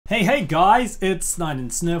Hey guys, it's Nine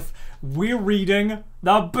and Sniff. We're reading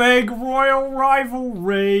The Big Royal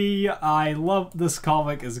Rivalry. I love this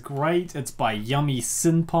comic, it's great. It's by Yummy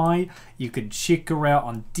Senpai. You can check her out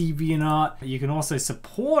on DeviantArt. You can also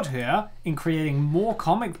support her in creating more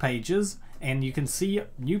comic pages, and you can see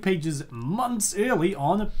new pages months early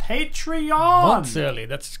on Patreon. Months early?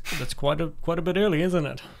 That's quite a bit early, isn't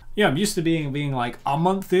it? Yeah, I'm used to being like a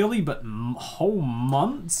month early, but whole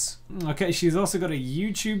months? Okay, she's also got a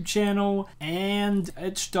YouTube channel and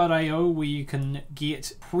itch.io where you can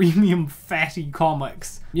get premium fatty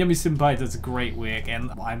comics. Yummy Senpai does great work,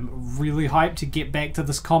 and I'm really hyped to get back to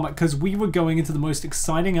this comic because we were going into the most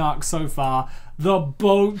exciting arc so far, the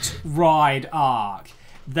boat ride arc.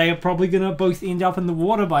 They are probably going to both end up in the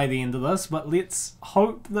water by the end of this, but let's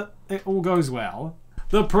hope that it all goes well.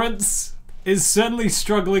 The prince is certainly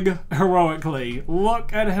struggling heroically.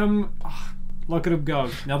 Look at him. Look at him go.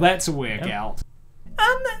 Now that's a workout.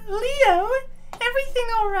 Leo, everything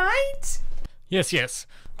alright? Yes.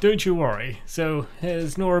 Don't you worry. So,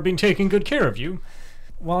 has Nora been taking good care of you?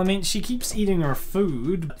 Well, I mean, she keeps eating her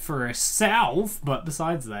food for herself, but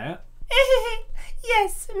besides that...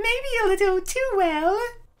 Yes, maybe a little too well.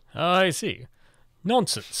 I see.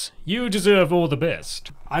 Nonsense. You deserve all the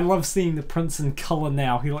best. I love seeing the prince in colour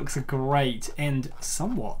now. He looks great and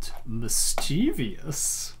somewhat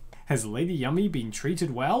mischievous. Has Lady Yummy been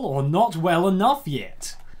treated well or not well enough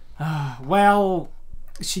yet? Well,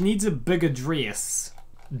 she needs a bigger dress,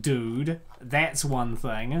 dude. That's one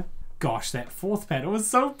thing. Gosh, that fourth panel is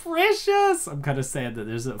so precious! I'm kind of sad that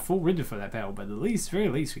there's a full render for that panel, but at least, very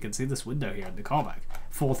least, we can see this window here in the comic.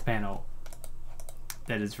 Fourth panel.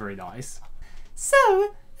 That is very nice. So,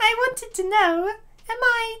 I wanted to know, am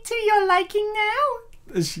I to your liking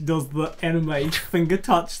now? She does the anime finger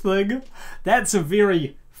touch thing. That's a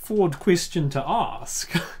very Ford question to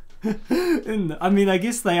ask. And, I mean, I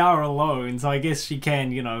guess they are alone, so I guess she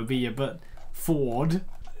can, you know, be a bit Ford.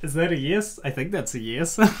 Is that a yes? I think that's a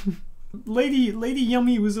yes. Lady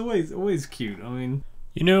Yummy was always cute. I mean,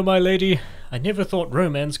 you know, my lady, I never thought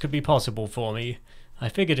romance could be possible for me. I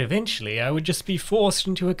figured eventually I would just be forced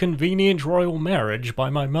into a convenient royal marriage by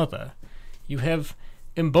my mother. You have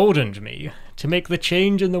emboldened me to make the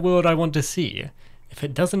change in the world I want to see. If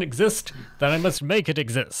it doesn't exist, then I must make it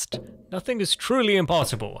exist. Nothing is truly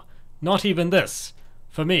impossible. Not even this.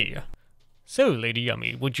 For me. So, Lady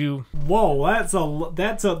Yummy, would you... Whoa,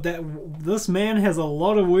 this man has a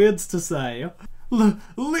lot of words to say.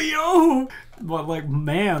 Leo! What, like,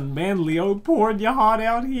 man, Leo, pouring your heart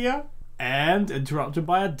out here? And interrupted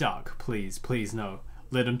by a duck. Please, no.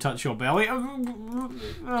 Let him touch your belly.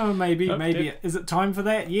 Maybe. Is it time for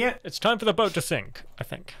that yet? It's time for the boat to sink, I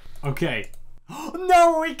think. Okay.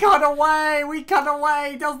 No, we cut away!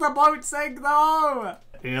 Does the boat sink though?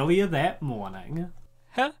 Earlier that morning.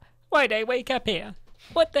 Huh? Why'd I wake up here?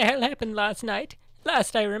 What the hell happened last night?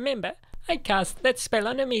 Last I remember, I cast that spell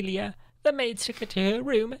on Amelia. The maids took her to her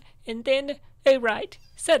room, and then, oh right,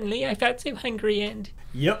 suddenly I felt so hungry and...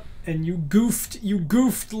 Yep, and you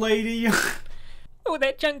goofed, lady. Oh,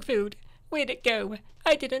 that junk food. Where'd it go?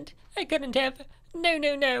 I couldn't have...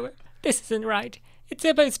 No. This isn't right. It's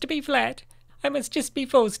supposed to be flat. I must just be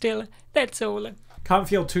full still, that's all. Can't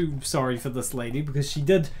feel too sorry for this lady, because she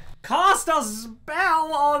did cast a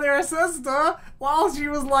spell on her sister while she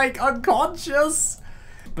was, like, unconscious.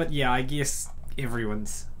 But yeah, I guess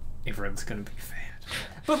everyone's gonna be fat.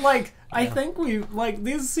 But, like, I think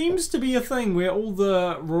there seems to be a thing where all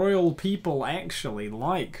the royal people actually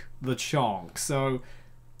like the Chonk. So,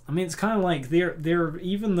 I mean, it's kind of like they're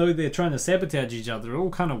even though they're trying to sabotage each other, they're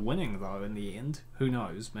all kind of winning, though, in the end. Who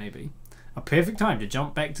knows, maybe. A perfect time to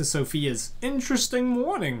jump back to Sophia's interesting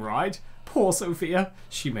morning, right? Poor Sophia.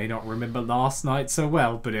 She may not remember last night so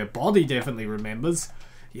well, but her body definitely remembers.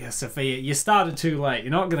 Yeah, Sophia, you started too late.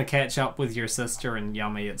 You're not going to catch up with your sister and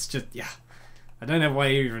Yummy. It's just, yeah. I don't have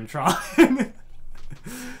way even trying.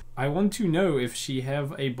 I want to know if she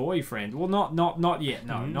have a boyfriend. Well, not yet.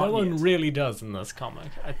 No, not yet. No one really does in this comic,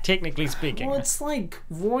 technically speaking. Well, it's like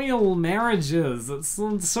royal marriages. It's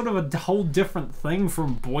sort of a whole different thing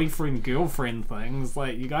from boyfriend-girlfriend things.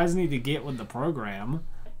 Like, you guys need to get with the program.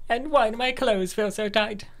 And why do my clothes feel so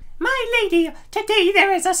tight? My lady, today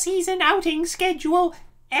there is a season outing schedule.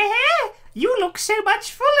 You look so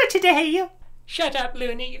much fuller today. Shut up,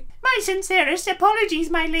 Looney. My sincerest apologies,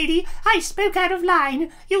 my lady. I spoke out of line.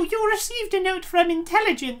 You received a note from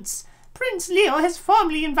intelligence. Prince Leo has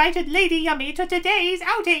formally invited Lady Yummy to today's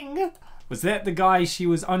outing. Was that the guy she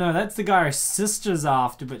was... Oh no, that's the guy her sister's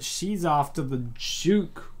after, but she's after the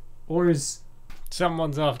Duke. Or is...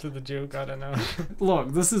 Someone's after the joke, I don't know.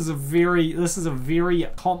 Look, this is a very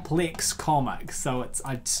complex comic, so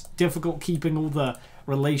it's difficult keeping all the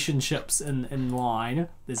relationships in line.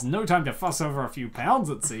 There's no time to fuss over a few pounds,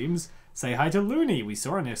 it seems. Say hi to Looney. We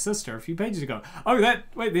saw her and her sister a few pages ago. Oh,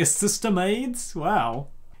 wait, they're sister maids? Wow.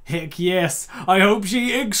 Heck yes. I hope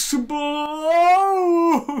she explodes.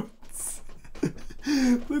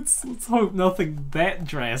 Let's hope nothing that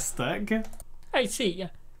drastic. I see.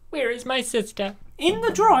 Where is my sister? In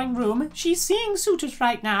the drawing room. She's seeing suitors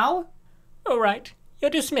right now. All right,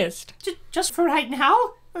 you're dismissed. Just for right now?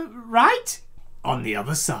 Right? On the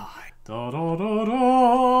other side. Da, da, da, da.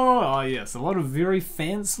 Oh yes, a lot of very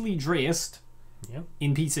fancily dressed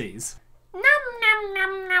NPCs. Num num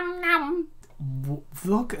num num num.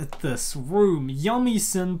 Look at this room. Yummy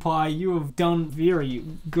Senpai, you have done very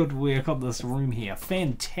good work on this room here.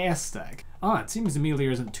 Fantastic. It seems Amelia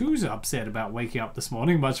isn't too upset about waking up this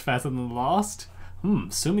morning, much faster than the last.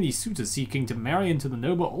 So many suitors seeking to marry into the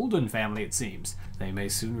noble Olden family, it seems. They may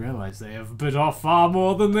soon realize they have bit off far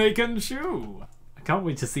more than they can chew. I can't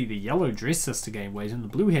wait to see the yellow dress sister gain weight and the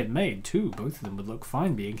blue-haired maid, too. Both of them would look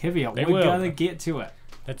fine being heavier. We're gonna get to it.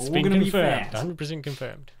 That's All been gonna confirmed. be fat. 100%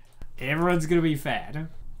 confirmed. Everyone's gonna be fat.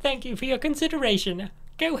 Thank you for your consideration.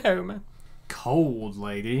 Go home. Cold,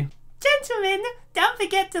 lady. Gentlemen, don't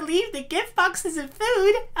forget to leave the gift boxes of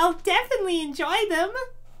food. I'll definitely enjoy them.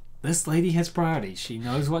 This lady has priorities. She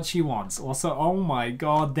knows what she wants. Also, oh my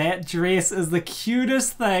god, that dress is the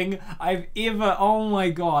cutest thing I've ever... Oh my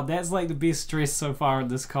god, that's like the best dress so far in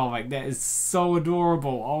this comic. That is so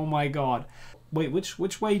adorable. Oh my god. Wait, which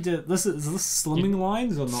way is this slimming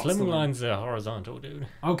lines or not? Slimming lines are horizontal, dude.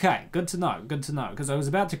 Okay, good to know, because I was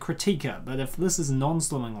about to critique it, but if this is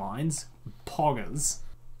non-slimming lines, poggers.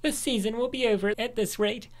 The season will be over at this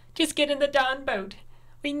rate. Just get in the darn boat.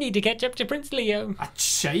 We need to catch up to Prince Leo. A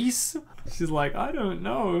chase? She's like, I don't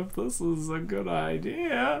know if this is a good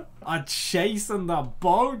idea. A chase in the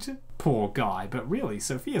boat? Poor guy, but really,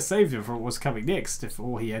 Sophia saved him for what was coming next if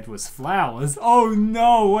all he had was flowers. Oh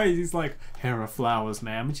no, wait, he's like, here are flowers,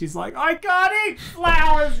 ma'am. And she's like, I can't eat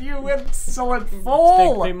flowers, you insolent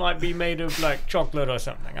fool! They might be made of, like, chocolate or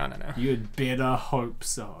something, I don't know. You'd better hope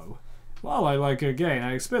so. While I like her gain,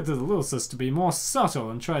 I expected the little sis to be more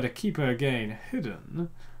subtle and try to keep her gain hidden.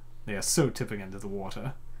 They are so tipping into the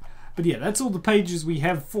water. But yeah, that's all the pages we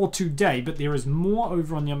have for today, but there is more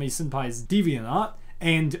over on Yummy Senpai's DeviantArt,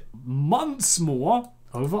 and months more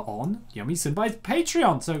over on Yummy Senpai's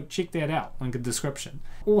Patreon, so check that out, link in the description.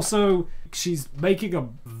 Also, she's making a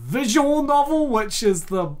visual novel, which is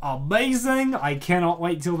amazing. I cannot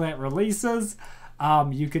wait till that releases.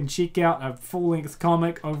 You can check out a full-length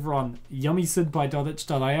comic over on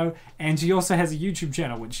yummysenpai.itch.io, and she also has a YouTube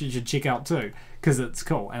channel which you should check out too, because it's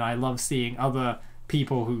cool, and I love seeing other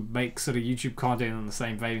people who make sort of YouTube content in the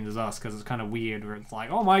same vein as us, because it's kind of weird where it's like,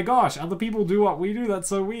 oh my gosh, other people do what we do, that's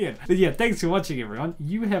so weird. But yeah, thanks for watching everyone.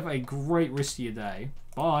 You have a great rest of your day.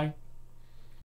 Bye.